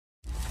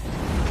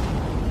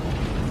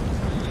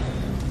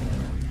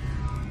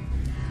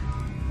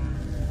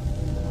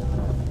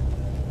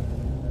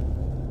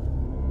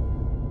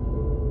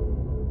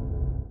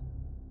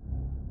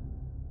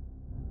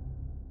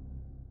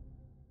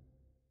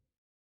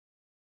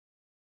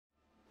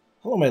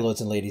Hello my lords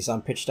and ladies,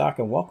 I'm PitchDark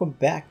and welcome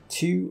back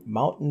to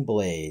Mountain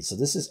Blade. So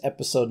this is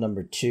episode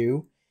number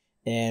 2,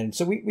 and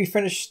so we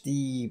finished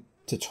the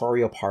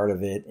tutorial part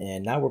of it,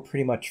 and now we're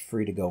pretty much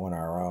free to go on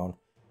our own.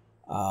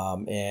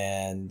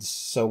 And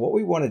so what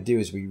we want to do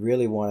is we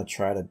really want to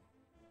try to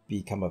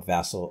become a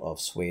vassal of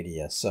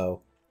Swadia.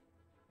 So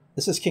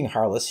this is King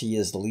Harless, he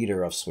is the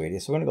leader of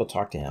Swadia, so we're going to go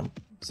talk to him,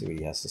 see what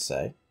he has to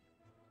say.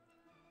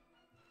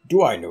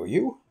 Do I know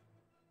you?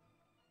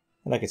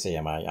 And I can say,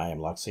 I am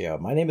Luxia.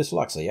 My name is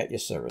Luxia, at your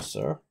service,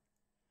 sir.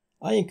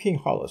 I am King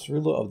Harless,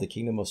 ruler of the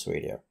Kingdom of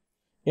Swadia,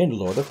 and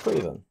Lord of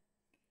Craven.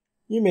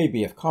 You may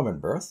be of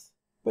common birth,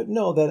 but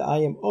know that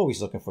I am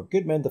always looking for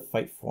good men to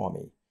fight for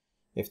me,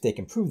 if they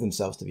can prove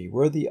themselves to be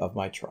worthy of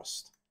my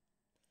trust.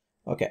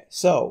 Okay,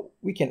 so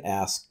we can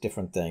ask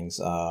different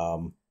things.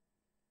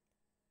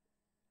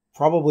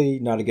 Probably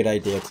not a good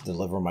idea to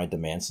deliver my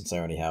demands since I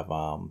only have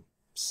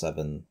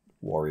 7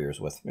 warriors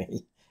with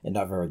me, and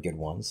not very good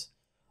ones.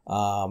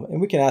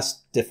 And we can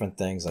ask different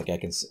things, like I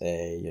can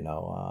say, if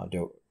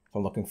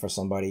I'm looking for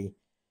somebody.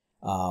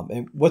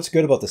 And what's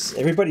good about this,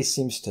 everybody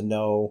seems to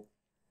know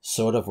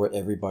sort of where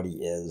everybody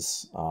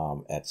is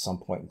at some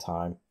point in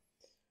time.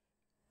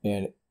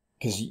 And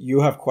because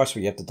you have quests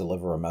where you have to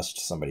deliver a message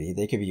to somebody.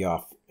 They could be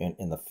off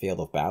in the field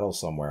of battle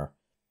somewhere.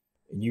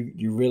 And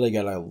you really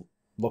got to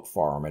look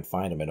for them and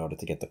find them in order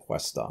to get the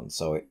quest done.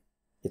 So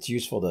it's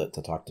useful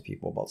to talk to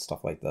people about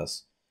stuff like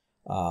this.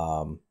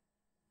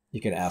 You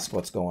can ask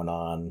what's going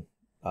on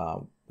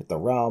with the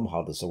realm.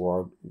 How's the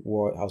war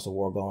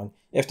going?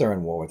 If they're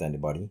in war with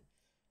anybody,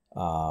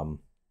 and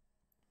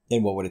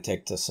what would it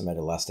take to cement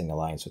a lasting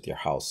alliance with your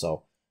house?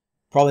 So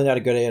probably not a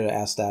good idea to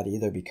ask that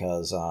either,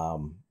 because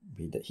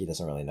he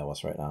doesn't really know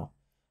us right now.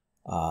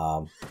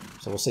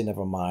 So we'll say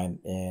never mind,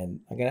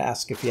 and I'm gonna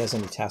ask if he has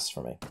any tasks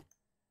for me.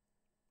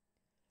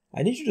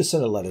 I need you to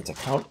send a letter to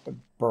Count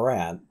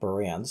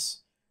Barans,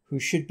 who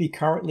should be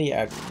currently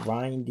at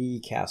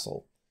Rindy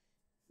Castle.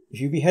 If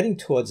you'd be heading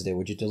towards there,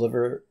 would you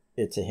deliver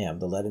it to him?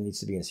 The letter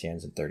needs to be in his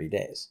hands in 30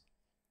 days.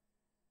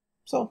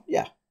 So,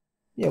 yeah,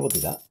 we'll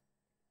do that.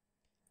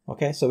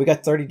 Okay, so we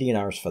got 30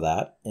 dinars for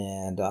that.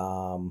 And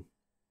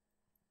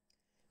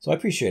so I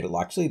appreciate it,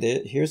 Actually,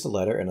 here's the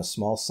letter and a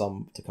small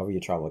sum to cover your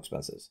travel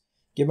expenses.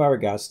 Give my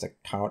regards to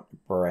Count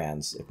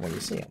Barans when you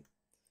see him.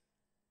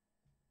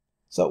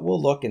 So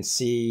we'll look and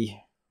see.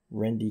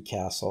 Rindy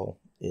Castle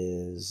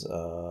is...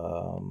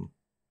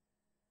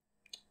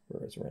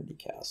 where is Rindy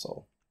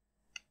Castle?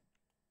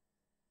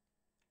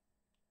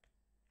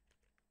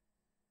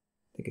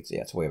 I think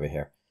it's way over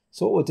here.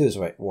 So what we'll do is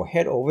we'll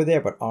head over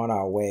there, but on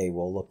our way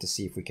we'll look to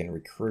see if we can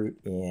recruit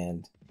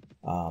and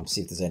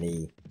see if there's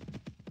any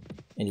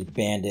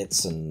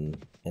bandits and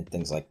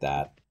things like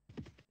that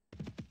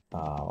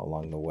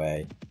along the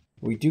way.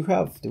 Do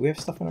we have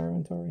stuff in our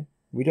inventory?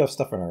 We do have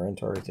stuff in our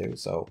inventory too.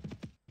 So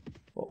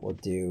what we'll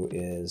do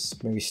is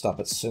maybe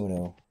stop at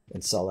Sunu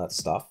and sell that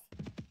stuff.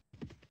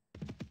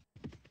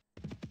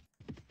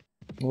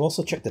 We'll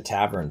also check the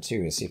tavern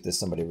too to see if there's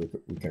somebody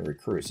we can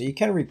recruit. So you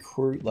can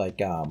recruit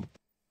like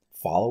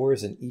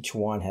followers, and each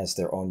one has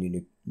their own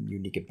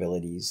unique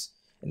abilities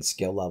and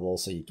skill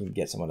levels. So you can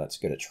get someone that's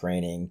good at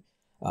training,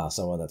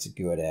 someone that's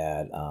good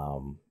at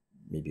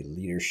maybe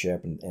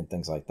leadership and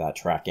things like that,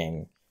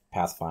 tracking,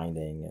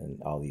 pathfinding,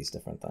 and all these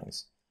different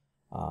things.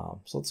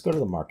 So let's go to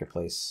the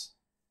marketplace.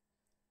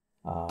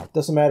 It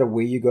doesn't matter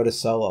where you go to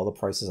sell; all the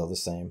prices are the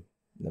same,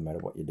 no matter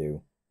what you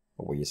do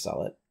or where you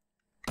sell it.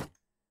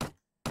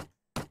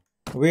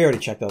 We already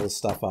checked all this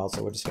stuff out,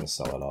 so we're just going to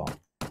sell it all.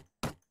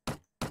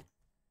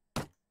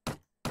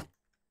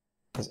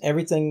 Because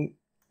everything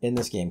in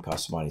this game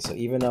costs money. So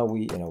even though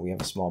we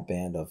have a small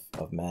band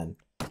of men,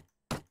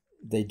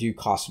 they do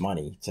cost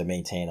money to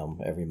maintain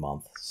them every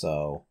month.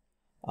 So,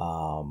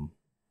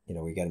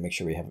 we got to make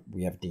sure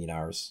we have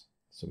dinars.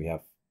 So we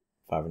have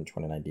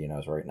 529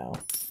 dinars right now.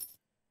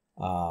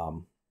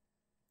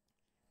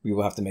 We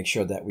will have to make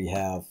sure that we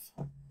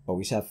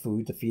always have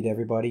food to feed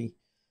everybody.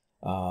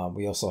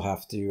 We also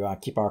have to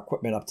keep our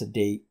equipment up to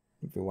date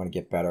if we want to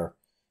get better.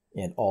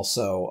 And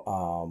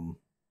also,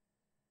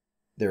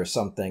 there are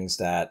some things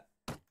that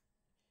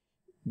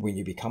when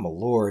you become a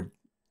lord,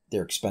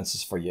 they're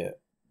expenses for you,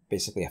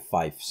 basically a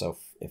fief. So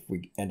if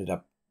we ended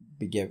up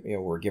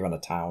we're given a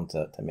town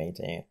to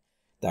maintain,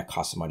 that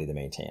costs money to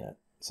maintain it.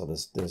 So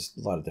there's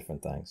a lot of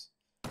different things.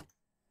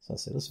 So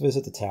let's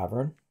visit the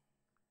tavern.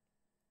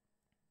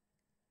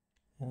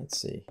 And let's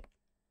see.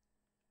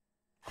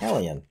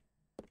 Alien.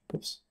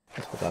 Oops.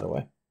 Let's put that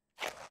away.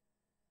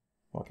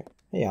 Okay.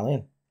 Hey,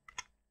 Alien.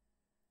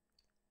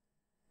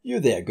 You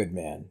there, good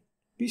man.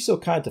 Be so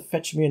kind to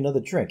fetch me another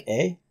drink,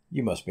 eh?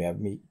 You must have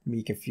me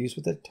confused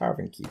with the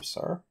tavern keep,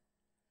 sir.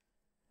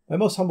 My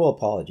most humble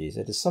apologies.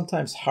 It is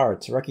sometimes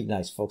hard to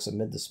recognize folks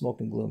amid the smoke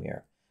and gloom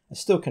here. I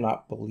still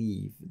cannot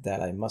believe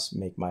that I must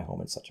make my home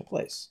in such a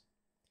place.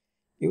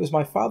 I was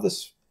my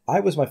father's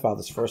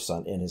first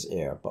son and his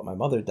heir, but my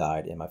mother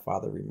died and my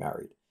father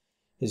remarried.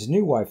 His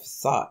new wife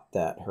thought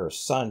that her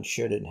son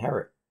should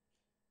inherit.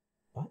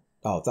 What?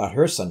 Oh, thought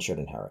her son should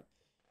inherit.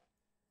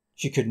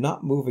 She could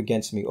not move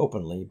against me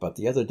openly, but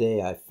the other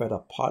day I fed a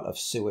pot of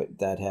suet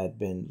that had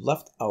been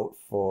left out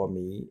for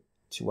me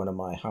to one of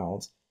my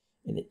hounds,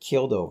 and it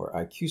keeled over.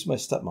 I accused my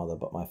stepmother,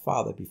 but my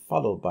father,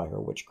 befuddled by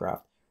her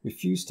witchcraft,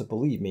 refused to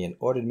believe me and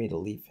ordered me to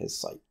leave his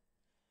sight.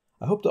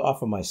 I hope to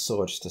offer my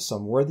swords to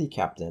some worthy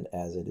captain,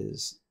 as it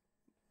is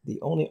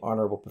the only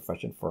honorable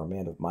profession for a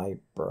man of my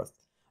birth,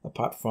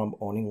 apart from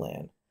owning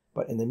land.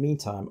 But in the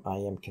meantime, I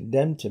am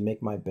condemned to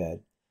make my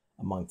bed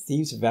among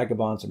thieves,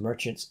 vagabonds,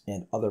 merchants,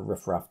 and other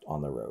riffraff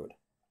on the road.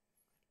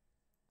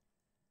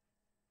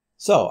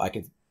 So I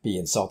could be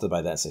insulted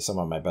by that and say some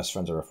of my best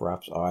friends are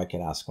riffraffs, or I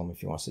could ask him if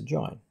he wants to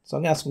join. So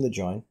I'm going to ask him to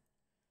join.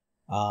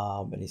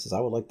 And he says,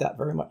 I would like that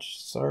very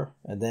much, sir.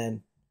 And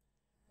then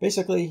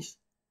basically,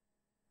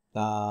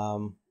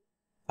 I'm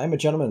a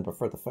gentleman and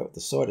prefer to fight with the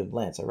sword and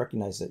lance. I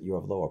recognize that you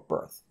have lower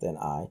birth than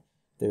I.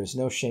 There is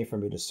no shame for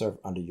me to serve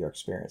under your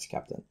experience,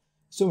 Captain.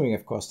 Assuming,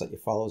 of course, that your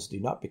followers do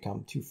not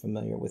become too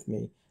familiar with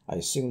me, I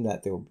assume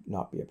that there will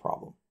not be a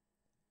problem.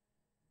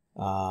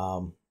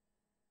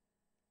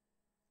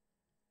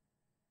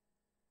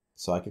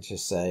 So I could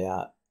just say,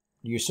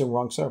 you assume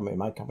wrong, sir. In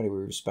my company, we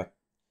respect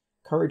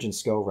courage and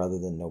skill rather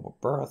than noble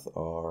birth,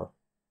 or...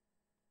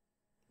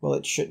 Well,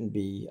 it shouldn't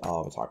be.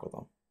 I'll have a talk with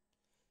them.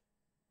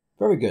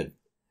 Very good.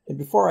 And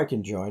before I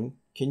can join,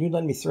 can you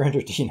lend me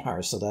 300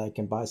 dinars so that I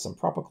can buy some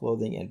proper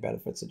clothing and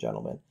benefits a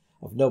gentleman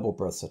of noble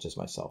birth such as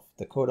myself?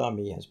 The coat on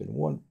me has been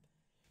worn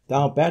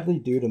down badly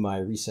due to my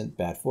recent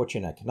bad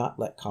fortune. I cannot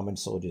let common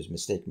soldiers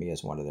mistake me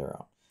as one of their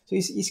own. So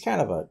he's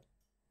kind of a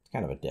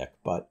dick,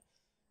 but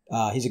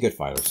he's a good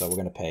fighter, so we're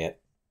going to pay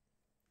it.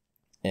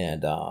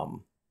 And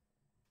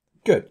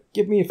good.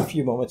 Give me a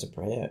few moments to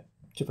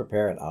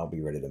prepare, and I'll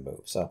be ready to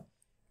move. So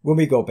when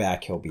we go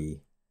back, he'll be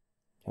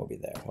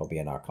there. He'll be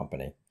in our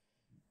company,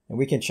 and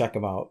we can check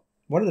him out.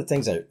 One of the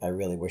things I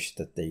really wish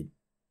that they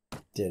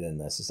did in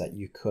this is that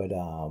you could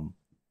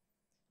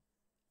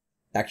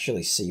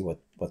actually see what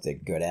they're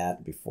good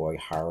at before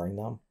hiring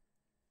them.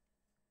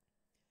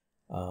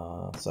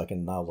 So I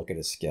can now look at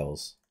his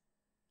skills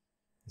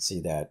and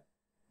see that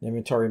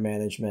inventory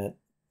management,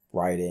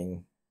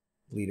 writing,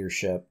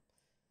 leadership.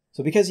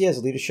 So because he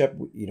has leadership,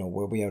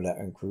 we'll be able to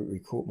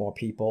recruit more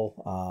people.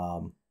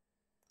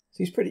 So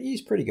he's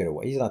pretty good at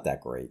what. He's not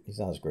that great. He's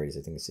not as great as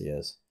I think he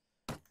is.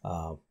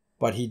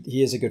 But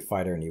he is a good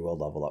fighter, and he will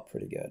level up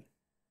pretty good.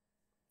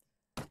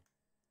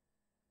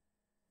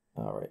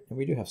 All right, and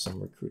we do have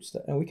some recruits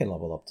and we can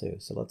level up too.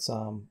 So let's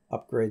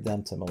upgrade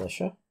them to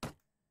militia.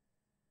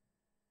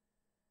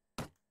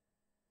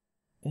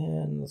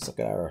 And let's look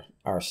at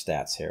our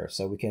stats here.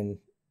 So we can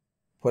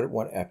put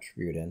one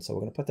attribute in. So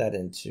we're going to put that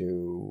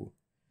into...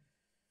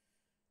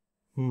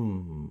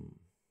 I'm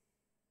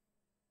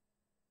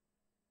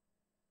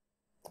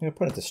going to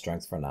put it to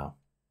strength for now.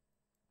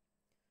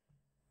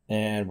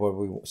 And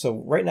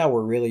so right now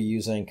we're really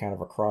using kind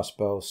of a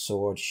crossbow,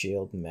 sword,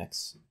 shield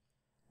mix.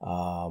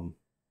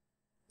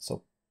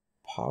 So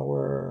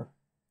power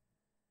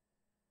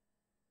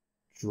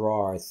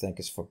draw, I think,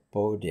 is for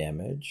bow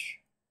damage.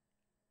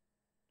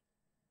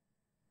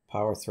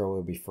 Power throw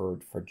will be for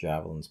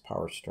javelins.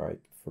 Power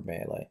strike for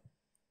melee.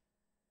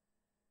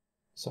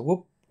 So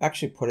we'll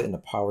actually put it in a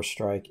power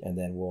strike, and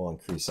then we'll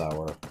increase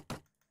our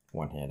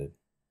one-handed.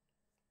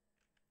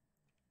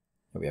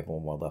 And we have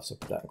one more left, so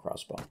put that in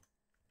crossbow.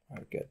 All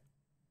right, good.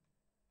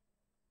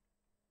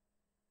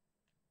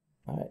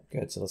 All right,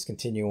 good. So let's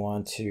continue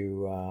on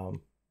to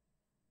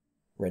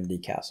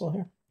Rendy Castle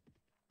here.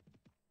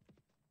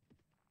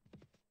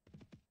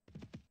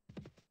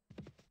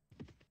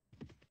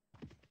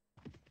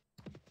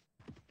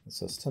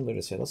 So it's 10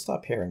 looters here. Let's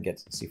stop here and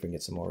see if we can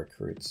get some more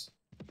recruits.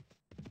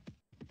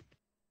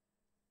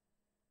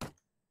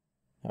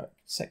 All right,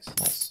 6.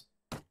 Nice.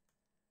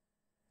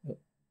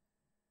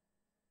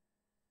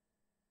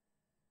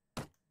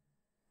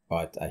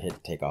 Oh, I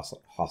hit take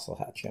hostile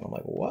hatch, and I'm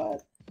like,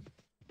 what?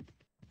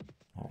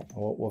 All right,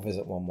 we'll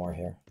visit one more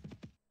here.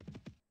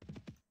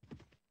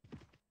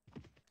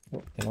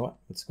 Oh, you know what?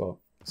 Let's go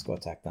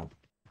attack them.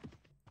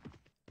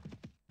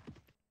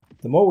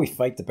 The more we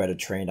fight, the better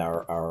trained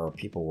our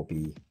people will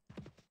be.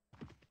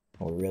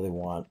 We really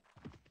want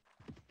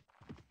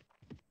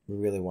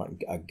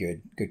a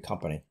good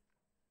company.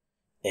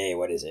 Hey,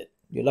 what is it?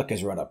 Your luck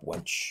has run up,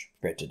 wench.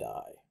 Prepare to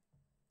die.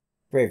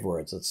 Brave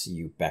words. Let's see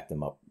you back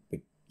them up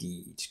with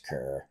deeds,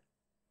 cur.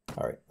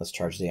 All right, let's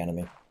charge the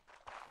enemy.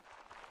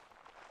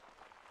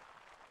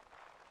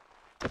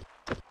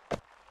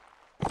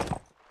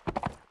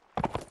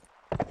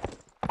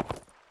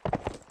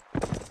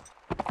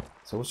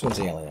 So which one's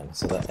alien?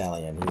 So that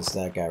alien, he's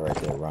that guy right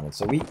there running.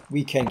 So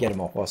we can get him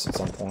a horse at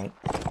some point.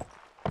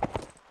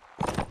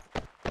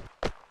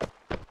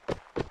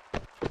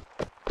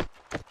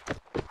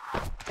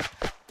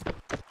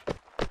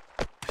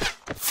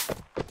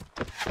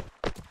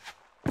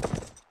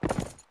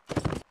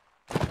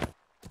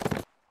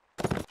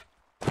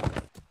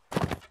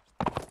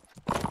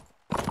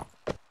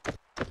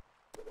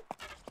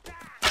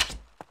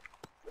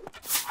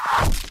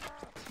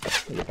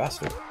 You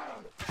bastard.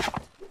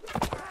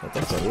 I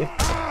think so, you.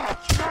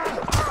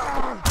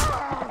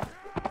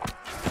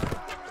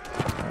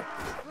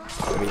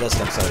 he does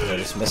think so. I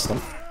just missed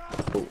him.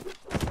 Ooh.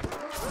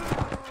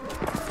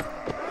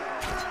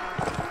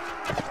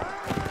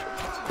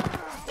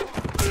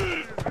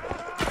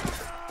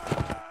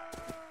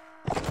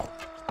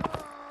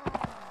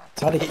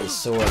 It's hard to get your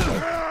sword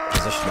like,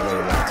 positioned the way you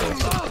want to.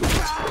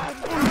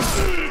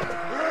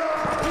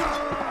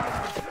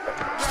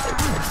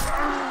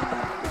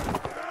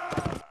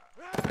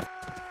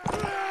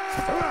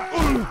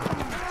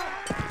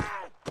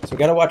 So we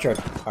gotta watch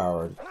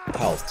our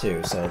health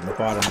too. So in the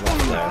bottom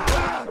left there,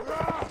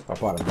 or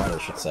bottom right I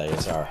should say,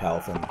 is our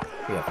health, and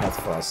we have health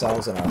for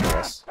ourselves and our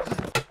horse.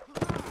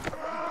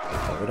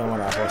 So we don't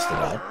want our horse to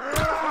die.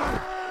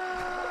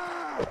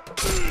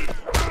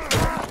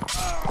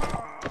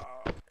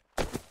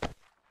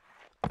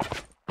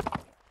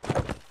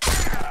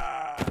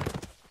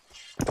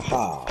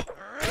 Ha!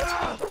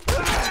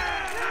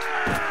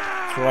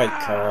 That's right,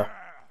 Kerr.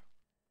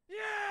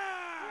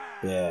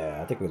 Yeah,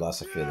 I think we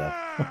lost a few though.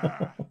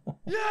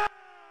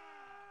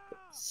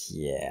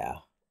 Yeah.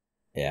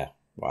 Yeah.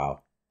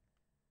 Wow.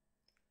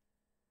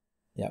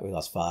 Yeah, we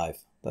lost 5.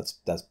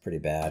 That's pretty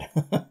bad.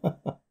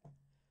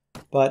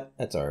 But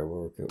that's alright,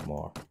 we'll recruit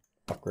more.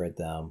 Upgrade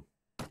them.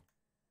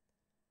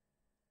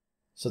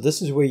 So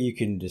this is where you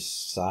can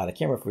decide. I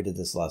can't remember if we did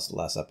this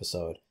last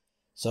episode.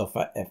 So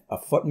if a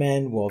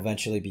footman will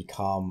eventually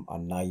become a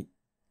knight,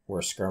 or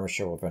a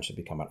skirmisher will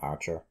eventually become an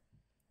archer.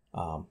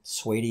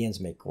 Swadians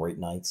make great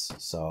knights,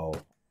 so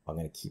I'm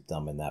going to keep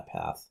them in that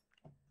path.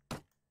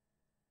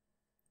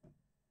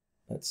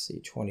 Let's see,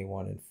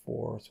 21 and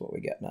 4 is what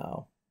we get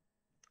now.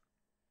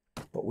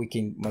 But we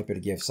might be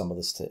able to give some of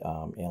this to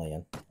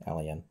Alien,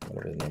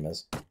 whatever his name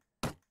is.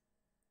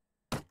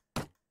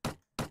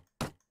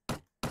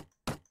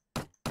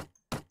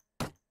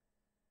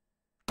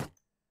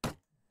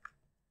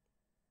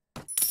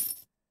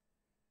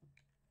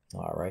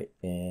 All right,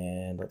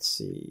 and let's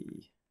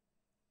see.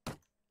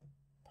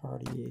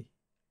 Party.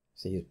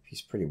 See,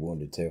 he's pretty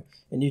wounded too,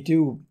 and you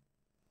do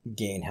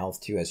gain health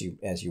too as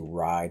you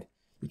ride.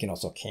 You can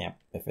also camp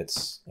if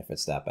it's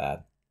that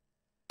bad,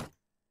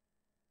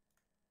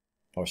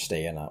 or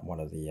stay in one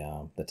of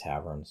the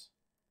taverns.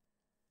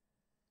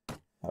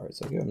 All right,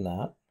 so give him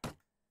that.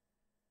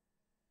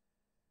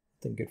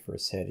 Nothing good for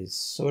his head. His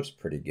sword's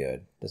pretty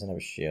good. Doesn't have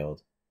a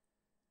shield.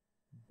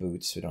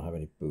 Boots. We don't have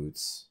any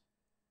boots.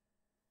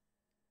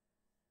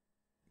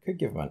 Could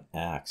give him an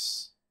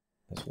axe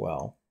as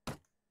well.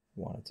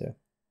 Wanted to.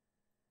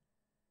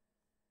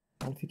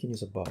 I wonder if he can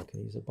use a bow. Can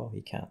he use a bow?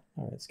 He can't.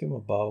 Alright, let's give him a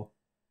bow.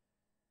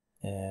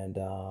 And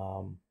yeah,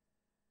 I'll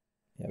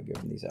give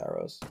him these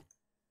arrows.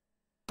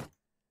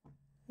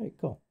 Alright,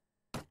 cool.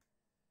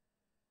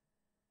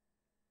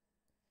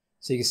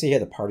 So you can see here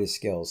the party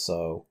skills.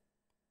 So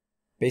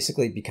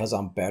basically, because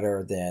I'm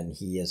better than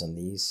he is in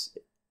these,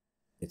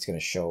 it's going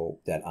to show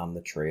that I'm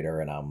the trader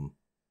and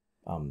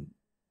I'm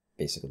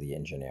basically the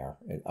engineer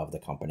of the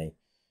company.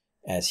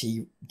 As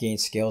he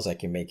gains skills, I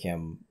can make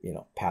him,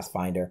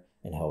 Pathfinder,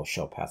 and he'll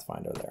show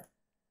Pathfinder there.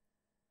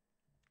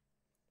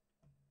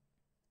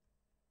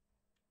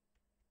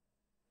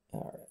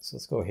 All right, so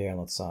let's go here and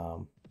let's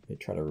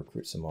try to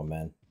recruit some more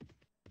men.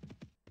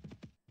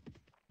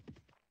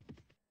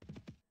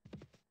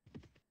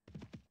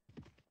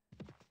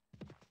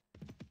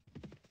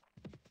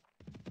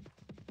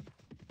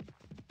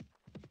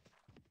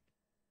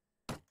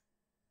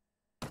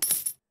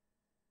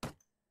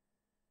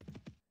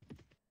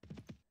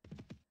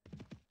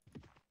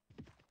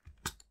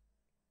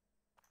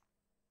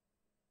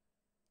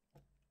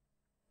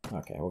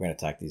 Okay, we're going to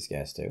attack these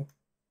guys too.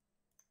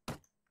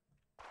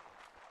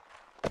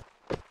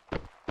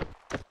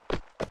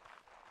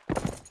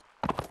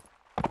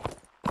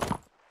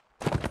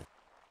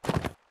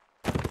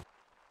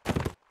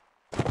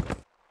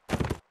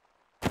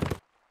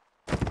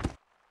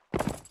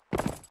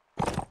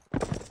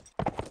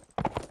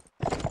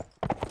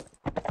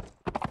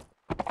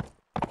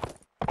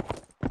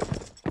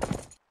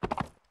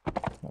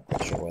 Not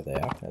quite sure where they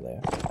are. There they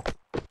are.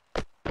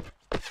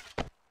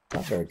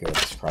 Not very good at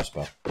this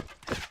crossbow.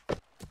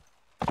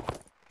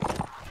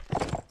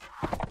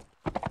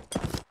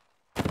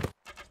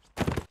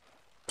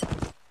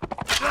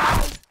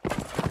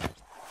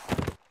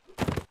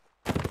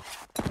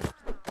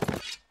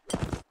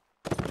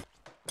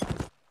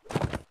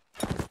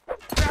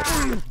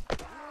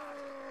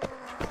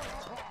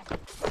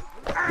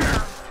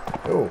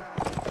 Oh.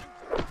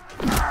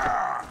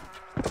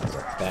 That's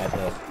a bad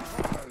hit.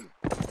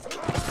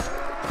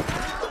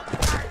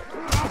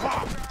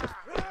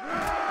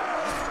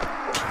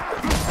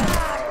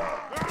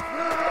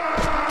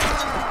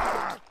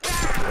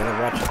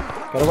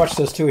 Gotta watch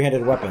those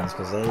two-handed weapons,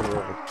 because they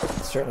will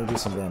certainly do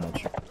some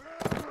damage.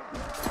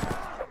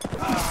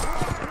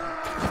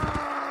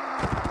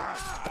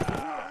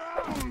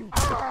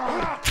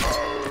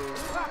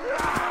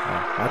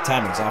 Oh, my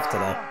timing's off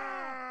today.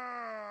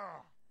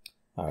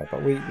 Alright,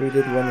 but we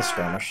did win the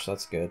skirmish, so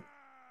that's good.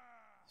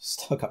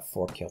 Still got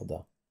 4 killed,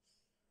 though.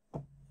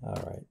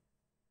 Alright.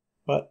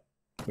 But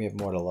we have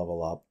more to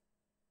level up.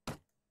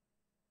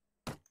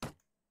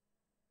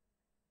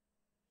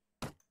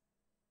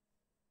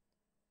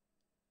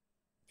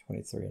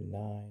 23 and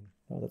 9.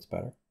 Oh, that's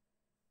better.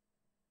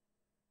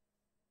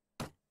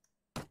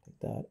 Take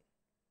that.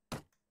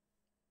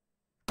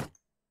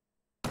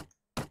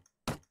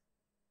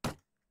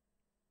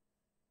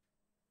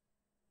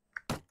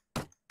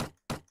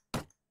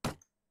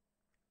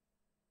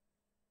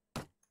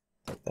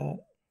 Take that.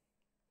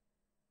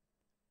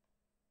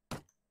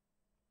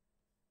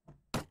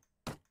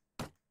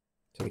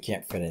 So we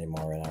can't fit any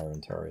more in our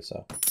inventory,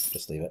 so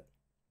just leave it.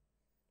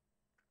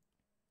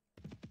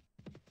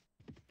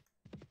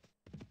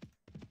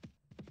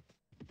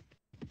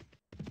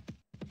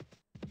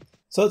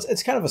 So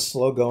it's kind of a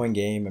slow going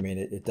game. I mean,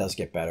 it does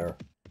get better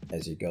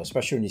as you go,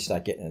 especially when you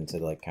start getting into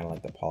like kind of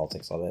like the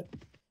politics of it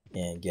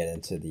and get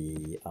into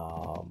the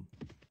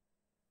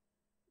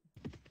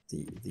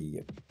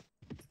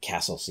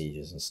castle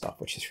sieges and stuff,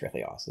 which is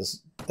really awesome.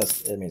 I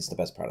mean, it's the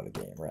best part of the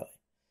game, really.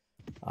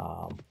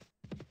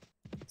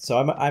 So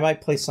I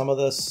might play some of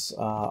this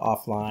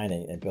offline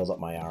and build up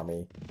my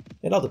army.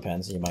 It all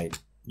depends. You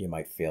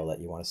might feel that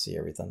you want to see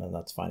everything, and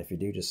that's fine. If you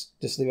do, just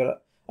leave it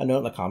a note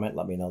in the comment.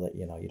 Let me know that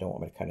you don't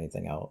want me to cut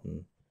anything out,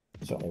 and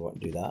certainly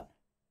wouldn't do that.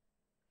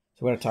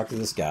 So we're going to talk to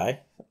this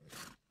guy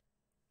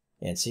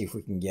and see if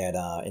we can get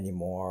any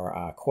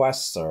more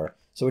quests. So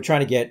we're trying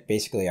to get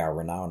basically our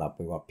renown up.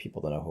 We want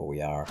people to know who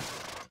we are.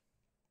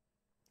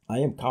 I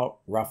am Count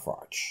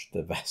Rafrach,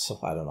 the vassal,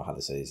 I don't know how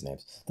to say these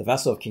names, the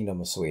vassal of Kingdom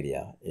of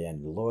Swadia,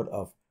 and Lord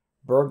of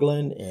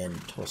Berglin and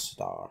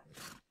Tostar.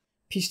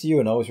 Peace to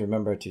you, and always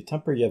remember to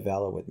temper your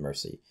valor with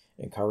mercy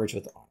and courage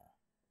with honor.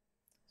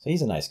 So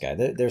he's a nice guy.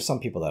 There's some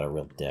people that are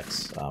real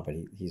dicks, but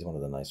he's one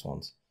of the nice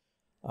ones.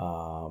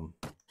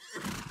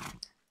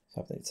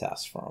 Something to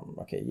ask from.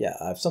 Okay, yeah,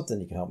 I have something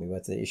you can help me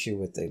with. The issue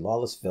with a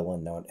lawless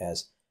villain known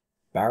as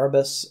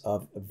Barabbas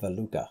of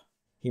Valuka.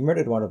 He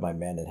murdered one of my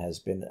men and has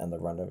been on the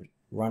run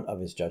of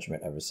his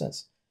judgment ever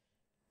since.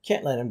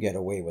 Can't let him get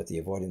away with the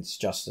avoidance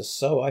justice,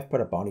 so I've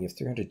put a bounty of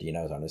 300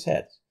 dinars on his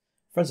head.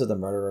 Friends of the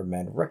murderer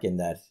men reckon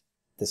that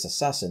this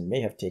assassin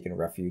may have taken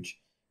refuge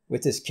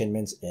with his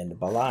kinmans in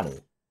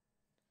Balani.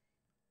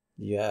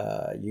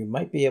 Yeah, you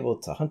might be able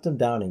to hunt him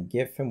down and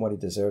give him what he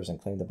deserves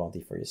and claim the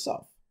bounty for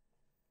yourself.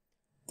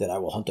 Then I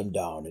will hunt him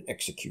down and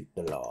execute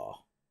the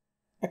law.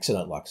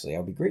 Excellent, Loxley.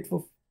 I'll be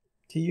grateful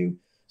to you.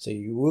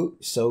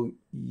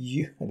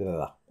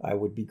 I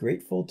would be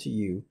grateful to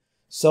you.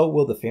 So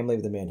will the family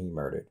of the man he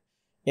murdered.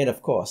 And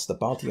of course, the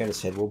bounty on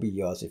his head will be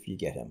yours if you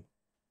get him.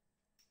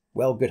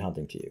 Well, good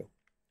hunting to you.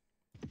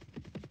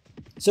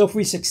 So if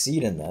we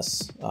succeed in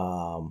this,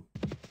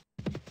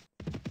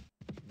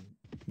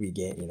 we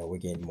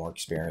gain more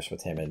experience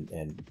with him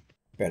and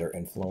better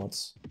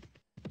influence.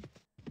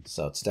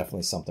 So it's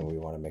definitely something we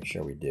want to make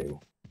sure we do.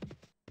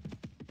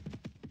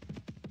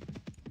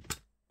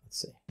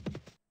 Let's see.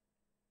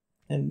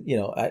 And,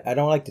 I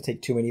don't like to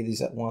take too many of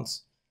these at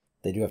once.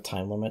 They do have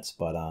time limits,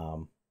 but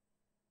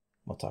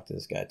we'll talk to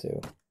this guy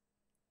too.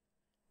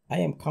 I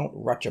am Count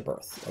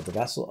Ruchaberth, the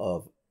vassal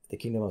of the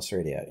Kingdom of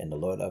Swadia and the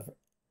Lord of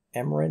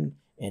Emrin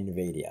and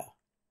Vadia.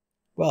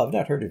 Well, I've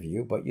not heard of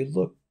you, but you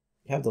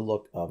have the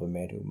look of a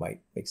man who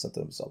might make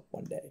something of himself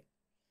one day.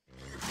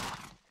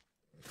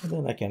 And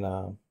then I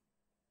can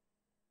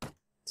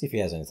see if he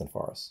has anything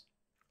for us.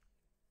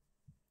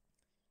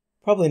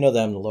 Probably know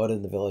that I'm the lord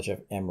in the village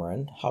of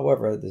Emrin.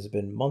 However, there's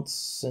been months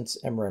since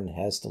Emrin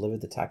has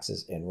delivered the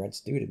taxes and rents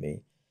due to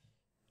me.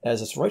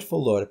 As its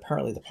rightful lord,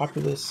 apparently the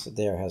populace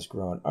there has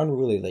grown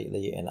unruly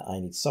lately, and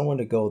I need someone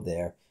to go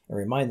there and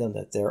remind them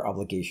that their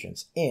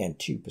obligations, and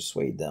to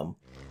persuade them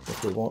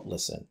if they won't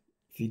listen.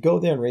 If you go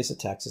there and raise the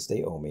taxes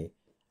they owe me,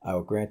 I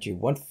will grant you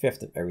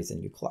 1/5 of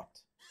everything you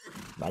collect.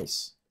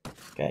 Nice.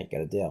 Okay,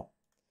 got a deal.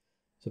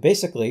 So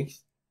basically,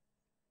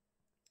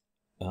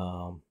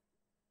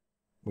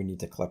 we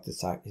need to collect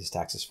his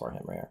taxes for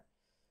him here.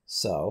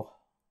 So,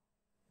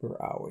 where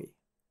are we?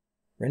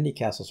 Rendy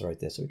Castle's right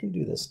there, so we can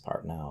do this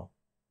part now.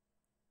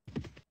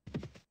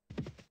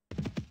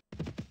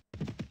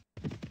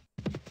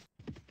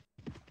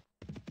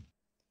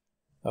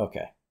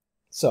 Okay,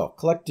 so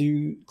collect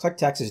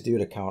taxes due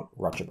to Count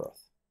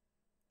Ruchaberth.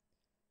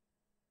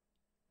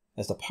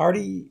 As the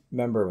party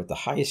member with the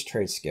highest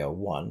trade scale,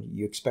 1,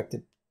 you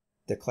expected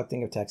the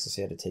collecting of taxes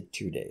here to take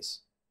 2 days.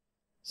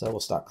 So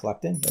we'll start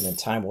collecting, and then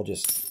time will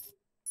just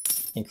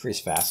increase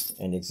fast,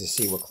 and you can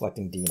see we're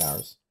collecting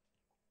dinars.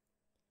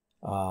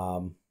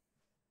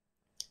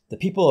 The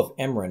people of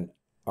Emrin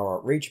are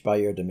outraged by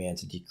your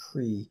demands. The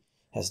decree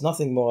has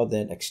nothing more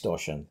than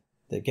extortion.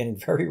 They're getting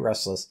very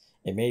restless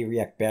and may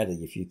react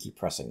badly if you keep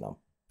pressing them.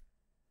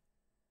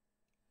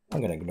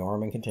 I'm going to ignore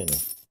them and continue.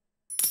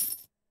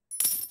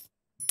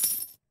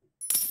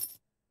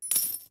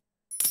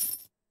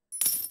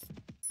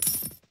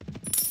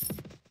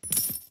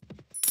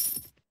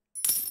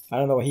 I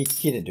don't know why he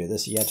didn't do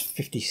this. He had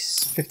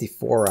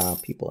 54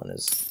 people in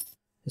his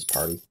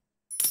party.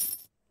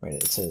 Right,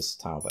 it says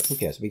town, but who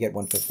cares? We get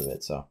 1/5 of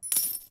it, so.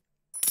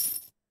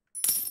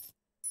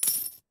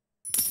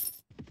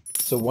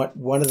 So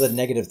one of the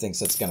negative things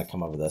that's going to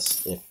come out of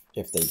this,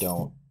 if they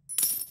don't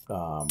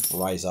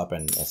rise up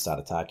and start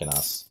attacking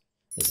us,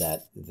 is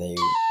that they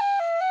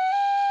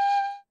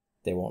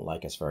they won't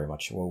like us very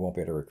much. We won't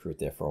be able to recruit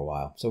there for a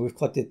while. So we've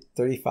collected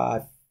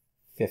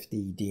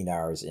 3550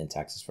 dinars in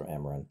taxes from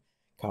Emran.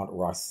 Count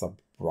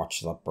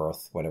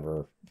Rothberth,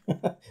 whatever.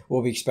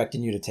 We'll be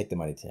expecting you to take the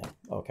money to him.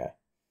 Okay.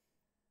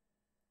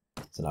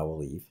 So now we'll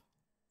leave.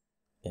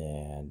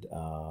 And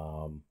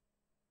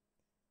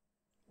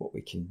what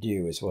we can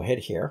do is we'll head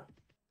here.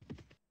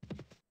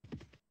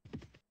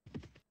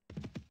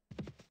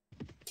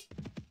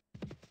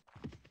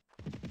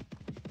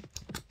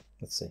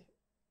 Let's see.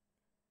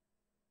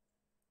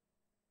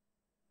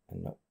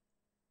 Nope.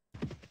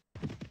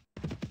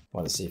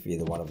 Want to see if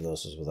either one of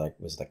those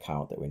was the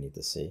count that we need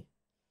to see.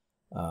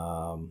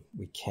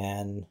 We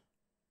can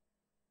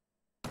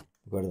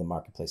go to the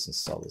marketplace and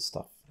sell this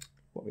stuff.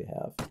 What we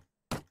have.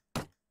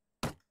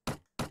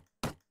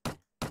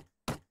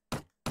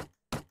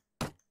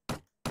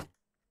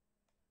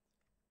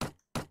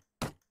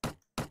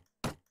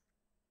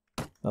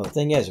 Now the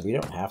thing is, we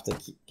don't have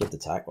to give the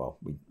tax. Well,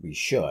 we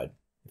should.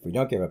 If we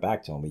don't give it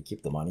back to him, we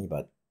keep the money,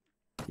 but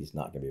he's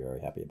not going to be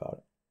very happy about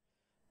it.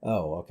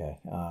 Oh, okay.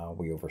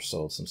 We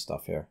oversold some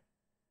stuff here.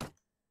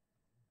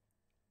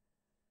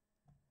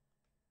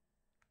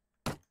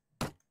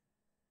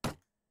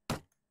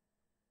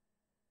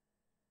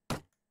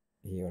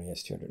 He only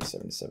has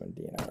 277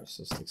 dinars,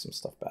 so let's take some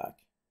stuff back.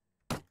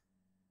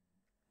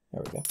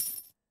 There we go.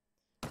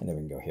 And then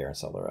we can go here and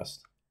sell the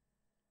rest.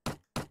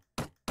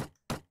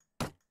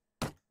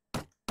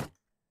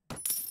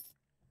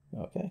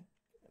 Okay,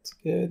 that's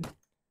good.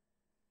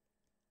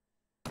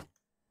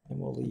 And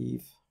we'll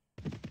leave.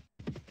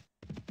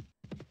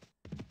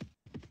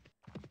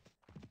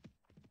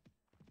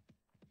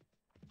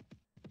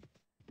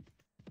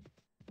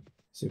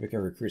 See if we can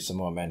recruit some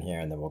more men here,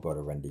 and then we'll go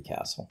to Rendy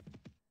Castle.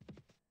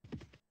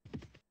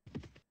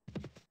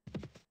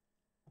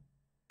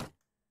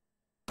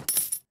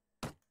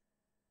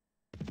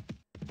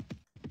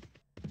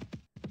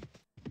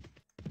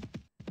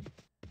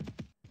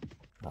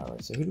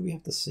 Alright, so who do we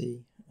have to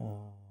see?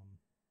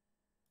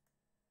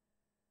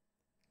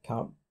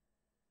 Count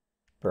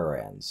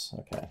Burans,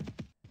 okay.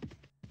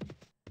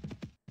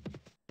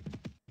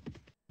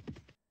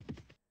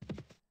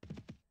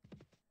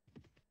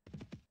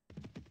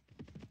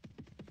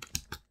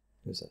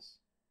 Who's this?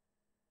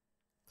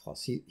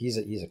 Klaus. He's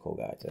a cool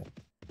guy too.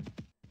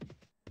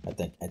 I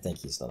think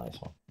he's the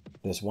nice one.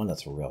 There's one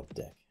that's a real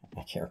dick.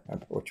 I can't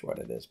remember which one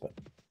it is, but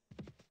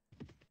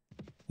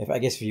I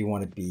guess if you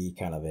want to be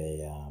kind of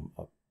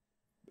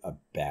a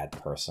bad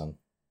person,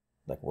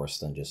 like worse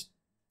than just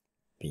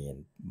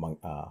being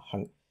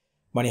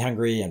money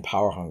hungry and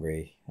power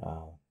hungry,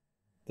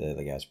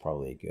 the guy's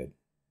probably a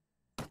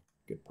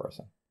good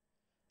person.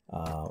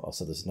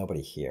 Also, there's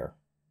nobody here.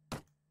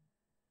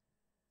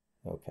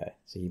 Okay,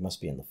 so he must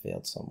be in the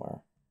field somewhere.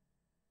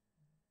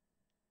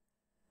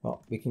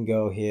 Well, we can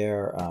go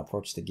here,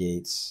 approach the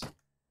gates,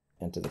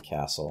 enter the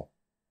castle.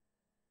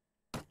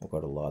 We'll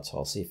go to Lord's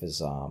Hall, see if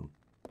his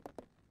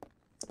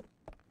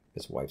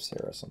wife's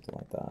here or something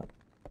like that.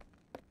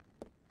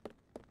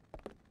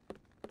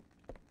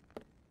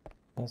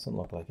 Doesn't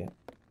look like it.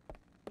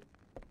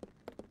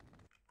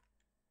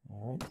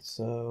 Alright,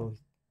 so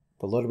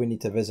the Lord we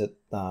need to visit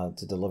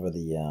to deliver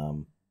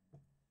the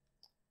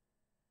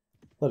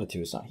letter to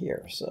is not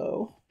here,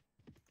 so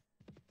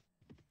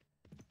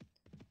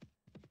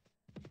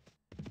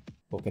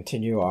we'll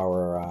continue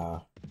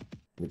our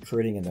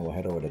recruiting and then we'll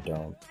head over to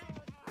Dome.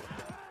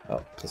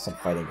 Oh, there's some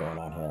fighting going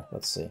on here.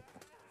 Let's see.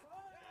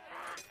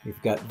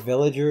 We've got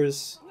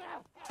villagers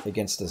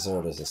against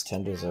deserters. There's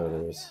 10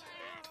 deserters.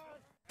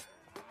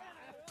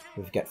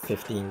 We've got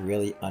 15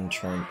 really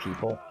untrained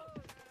people.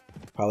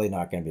 Probably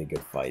not going to be a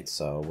good fight,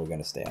 so we're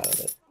going to stay out of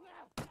it.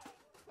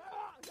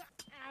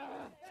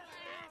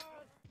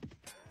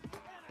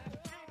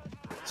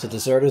 So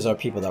deserters are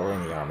people that were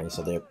in the army,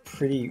 so they're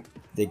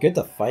good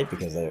to fight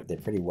because they're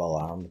pretty well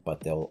armed,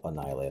 but they'll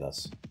annihilate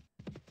us.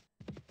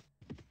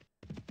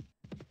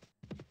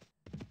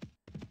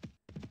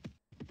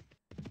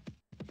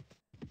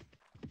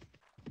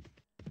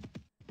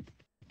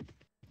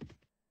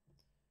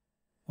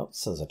 Oh,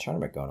 so there's a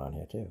tournament going on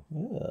here too.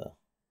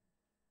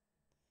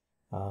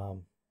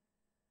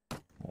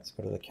 Let's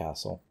go to the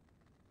castle.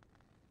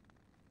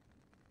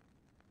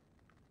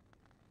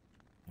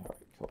 All right,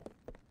 cool.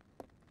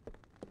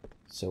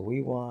 So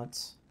we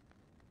want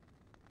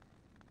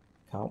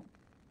Count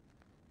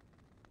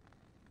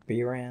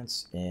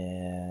Birance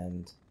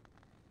and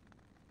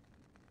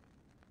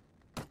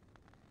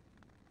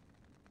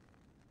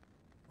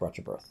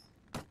Rochberth.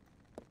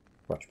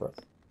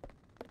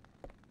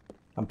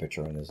 I'm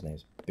picturing his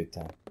names big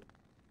time.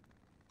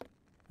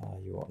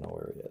 You won't know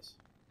where he is.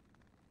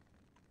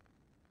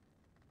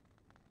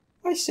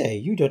 I say,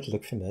 you don't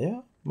look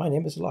familiar. My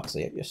name is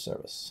Loxley at your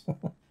service.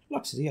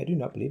 Loxley, I do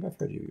not believe I've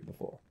heard of you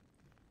before.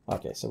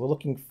 Okay, so we're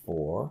looking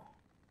for...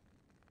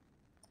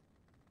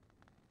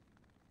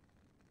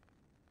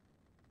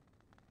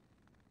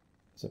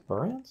 Is it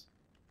Burans?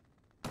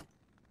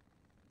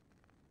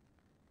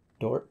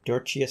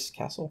 Dorchius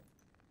Castle?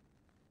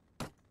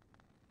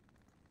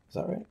 Is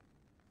that right?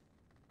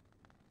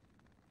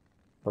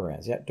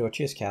 Baran's. Yeah,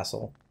 Dorchia's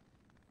Castle.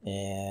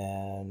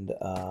 And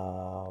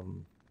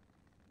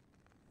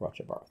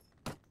Rochabarth.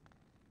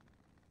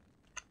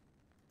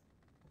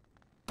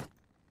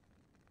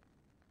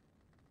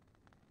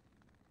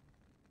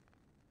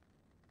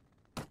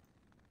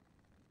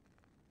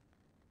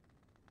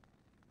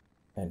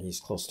 And he's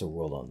close to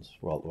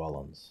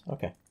Welllands.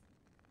 Okay.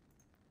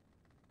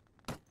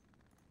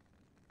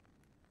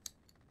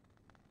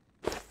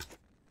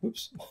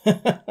 Oops.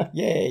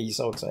 Yay, he's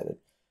so excited.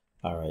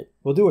 All right.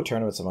 We'll do a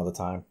tournament some other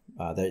time.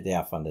 They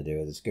have fun to do.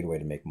 It's a good way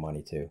to make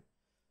money, too.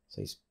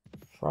 So he's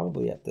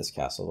probably at this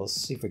castle. Let's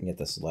see if we can get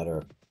this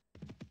letter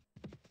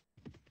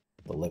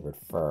delivered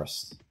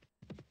first.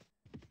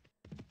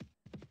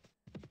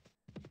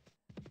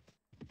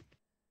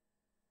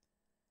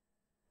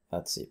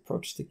 Let's see.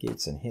 Approach the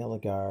gates and hail a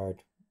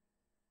guard.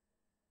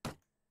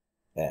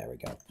 There we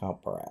go.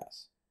 Count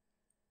Baraz.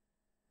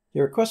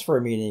 Your request for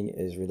a meeting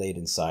is relayed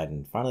inside,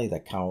 and finally the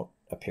Count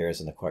appears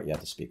in the courtyard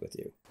to speak with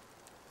you.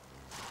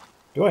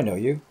 Do I know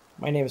you?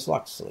 My name is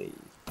Loxley.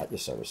 At your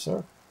service,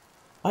 sir.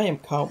 I am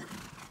Count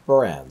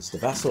Baranz, the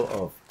vassal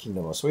of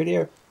Kingdom of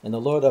Swadia, and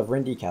the lord of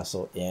Rindi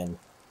Castle in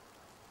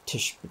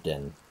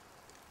Tishbedin.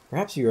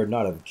 Perhaps you are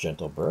not of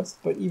gentle birth,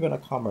 but even a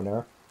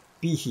commoner,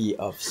 be he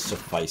of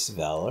suffice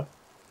valor,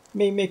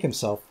 may make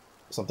himself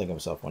something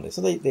himself one day.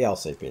 So they all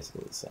say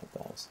basically the same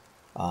things.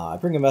 I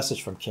bring a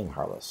message from King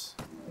Harless.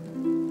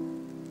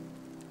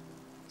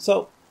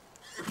 So,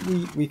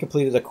 we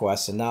completed a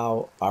quest, and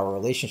now our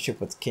relationship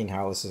with King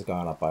Harless has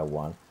gone up by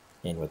 1,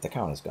 and with the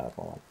Count has gone up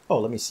by 1. Oh,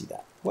 let me see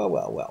that.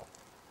 Well.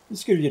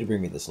 It's good of you to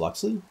bring me this,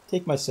 Loxley.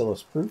 Take my seal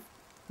as proof,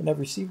 and I've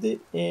received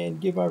it,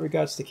 and give my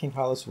regards to King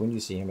Harless when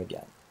you see him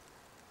again.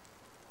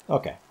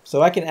 Okay,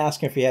 so I can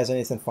ask him if he has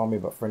anything for me,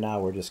 but for now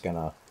we're just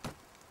gonna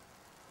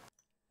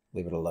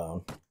leave it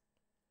alone.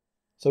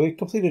 So we've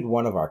completed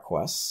one of our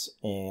quests,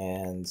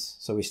 and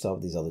so we still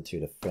have these other 2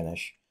 to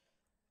finish.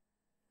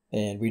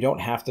 And we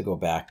don't have to go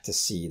back to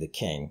see the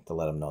king to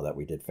let him know that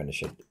we did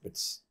finish it.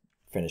 It's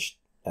finished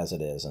as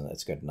it is, and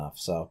it's good enough.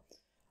 So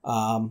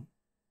I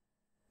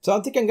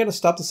think I'm going to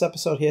stop this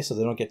episode here so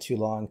they don't get too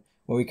long.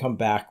 When we come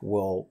back,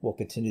 we'll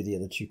continue the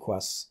other 2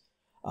 quests.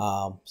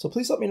 So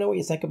please let me know what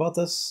you think about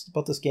this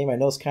game. I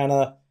know it's kind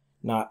of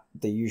not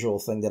the usual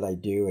thing that I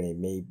do, and it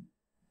may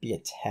be a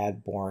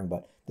tad boring,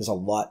 but there's a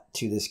lot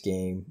to this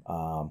game.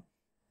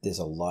 There's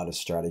a lot of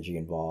strategy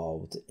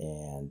involved,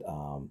 and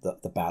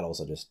the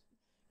battles are just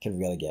can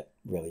really get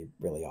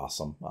really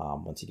awesome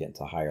once you get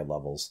into higher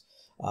levels.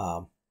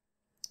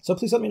 So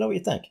please let me know what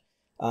you think.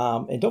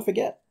 And don't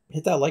forget,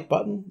 hit that like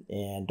button,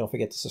 and don't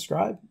forget to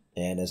subscribe.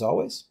 And as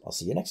always, I'll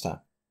see you next time.